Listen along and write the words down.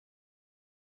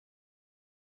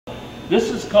This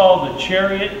is called the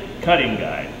Chariot cutting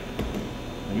guide.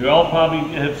 You all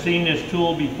probably have seen this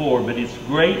tool before, but it's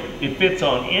great. It fits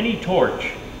on any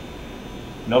torch,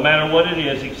 no matter what it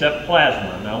is except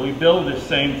plasma. Now we build this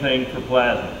same thing for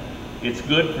plasma. It's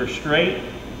good for straight.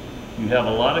 You have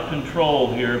a lot of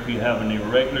control here if you have an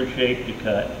irregular shape to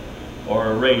cut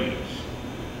or a radius.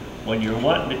 When you're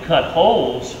wanting to cut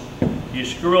holes, you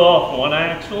screw off one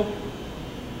axle,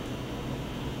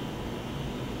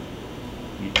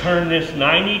 you turn this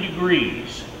 90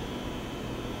 degrees.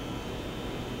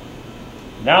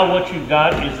 Now what you've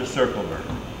got is a circle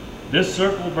burner. This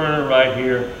circle burner right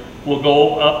here will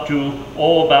go up to,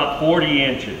 about 40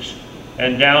 inches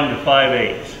and down to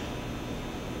 5/8.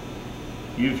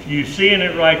 You're seeing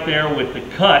it right there with the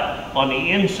cut on the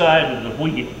inside of the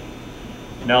wheel.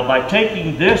 Now by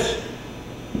taking this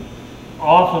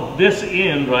off of this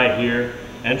end right here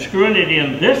and screwing it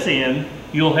in this end,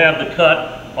 you'll have the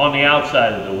cut on the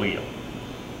outside of the wheel.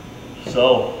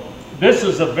 So this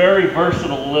is a very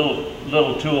versatile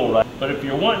little tool, right? But if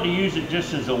you're wanting to use it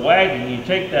just as a wagon, you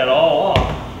take that all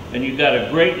off and you've got a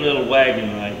great little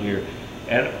wagon right here.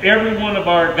 And every one of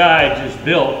our guides is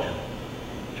built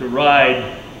to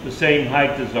ride the same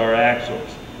height as our axles.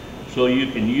 So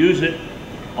you can use it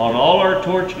on all our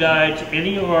torch guides,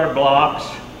 any of our blocks.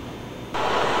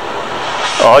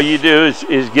 All you do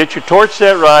is get your torch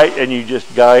set right and you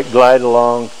just glide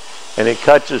along and it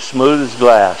cuts as smooth as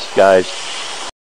glass, guys.